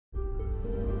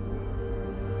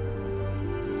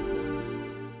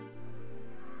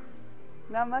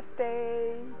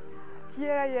Namaste.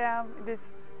 Here I am in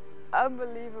this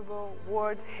unbelievable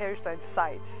World Heritage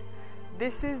Site.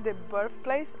 This is the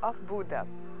birthplace of Buddha.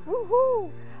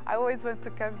 Woohoo! I always want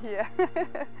to come here.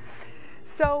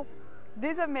 So,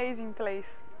 this amazing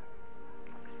place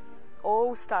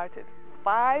all started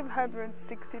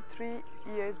 563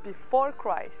 years before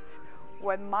Christ,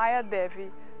 when Maya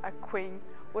Devi, a queen,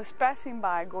 was passing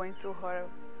by going to her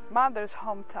mother's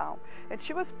hometown, and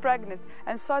she was pregnant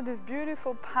and saw this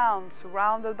beautiful pond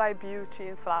surrounded by beauty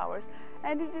and flowers,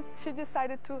 and she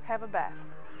decided to have a bath.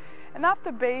 And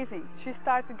after bathing, she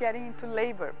started getting into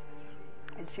labor,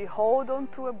 and she held on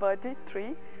to a Bodhi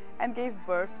tree and gave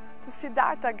birth to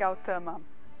Sidartha Gautama.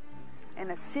 And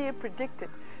a seer predicted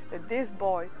that this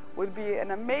boy would be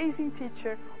an amazing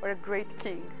teacher or a great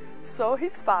king. So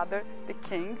his father, the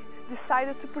king,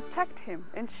 decided to protect him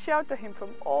and shelter him from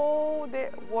all the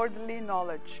worldly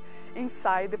knowledge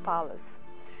inside the palace.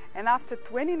 And after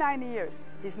 29 years,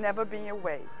 he's never been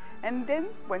away. And then,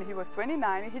 when he was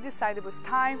 29, he decided it was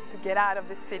time to get out of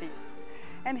the city.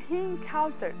 And he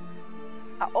encountered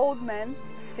an old man,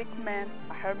 a sick man,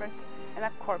 a hermit, and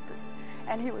a corpse.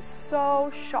 And he was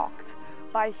so shocked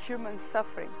by human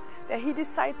suffering that he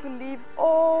decided to leave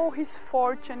all his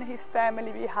fortune, his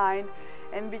family behind,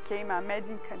 and became a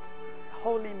mendicant,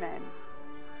 holy man.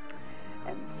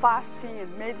 And fasting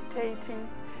and meditating,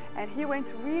 and he went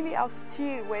to really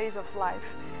austere ways of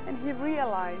life. And he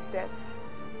realized that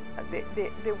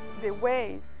the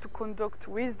way to conduct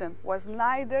wisdom was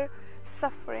neither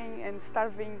suffering and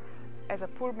starving as a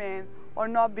poor man or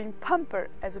not being pampered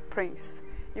as a prince.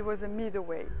 It was a middle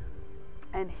way.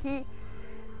 And he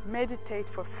meditated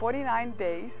for 49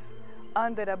 days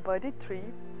under a Bodhi tree,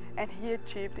 and he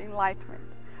achieved enlightenment,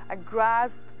 a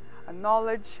grasp, a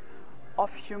knowledge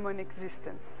of human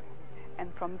existence.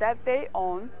 And from that day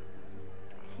on,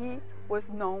 he was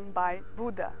known by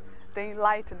Buddha, the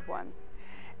enlightened one.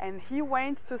 And he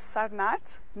went to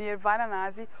Sarnath, near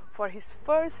Varanasi, for his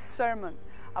first sermon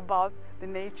about the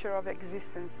nature of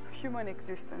existence, human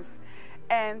existence.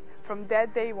 And from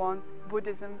that day on,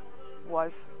 Buddhism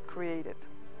was created.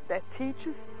 That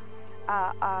teaches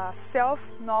a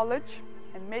self-knowledge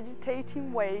and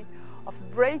meditating way of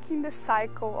breaking the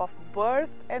cycle of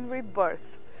birth and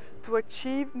rebirth to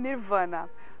achieve nirvana,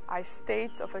 a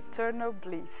state of eternal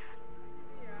bliss.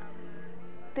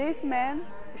 This man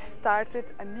started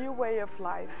a new way of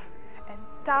life, and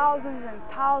thousands and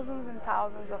thousands and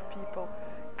thousands of people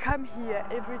come here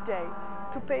every day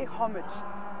to pay homage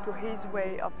to his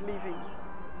way of living.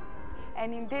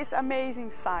 And in this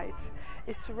amazing site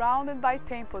is surrounded by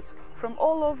temples from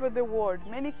all over the world.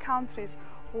 Many countries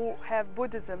who have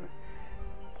Buddhism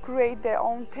create their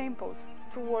own temples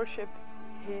to worship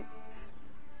his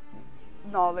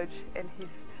knowledge and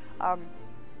his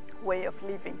way of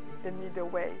living, the middle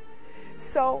way.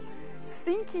 So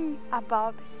thinking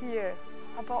about here,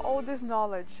 about all this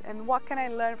knowledge and what can I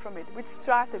learn from it, which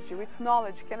strategy, which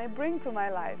knowledge can I bring to my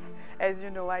life, as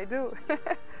you know I do.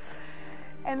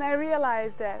 And I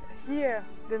realized that here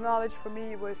the knowledge for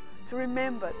me was to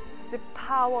remember the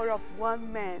power of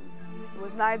one man. It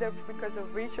was neither because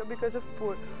of rich or because of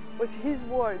poor. It was his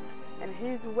words and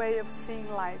his way of seeing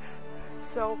life.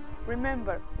 So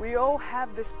remember, we all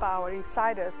have this power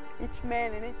inside us. Each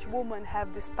man and each woman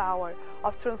have this power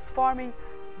of transforming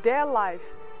their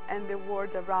lives and the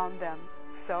world around them.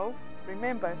 So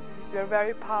remember, you are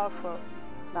very powerful.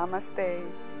 Namaste.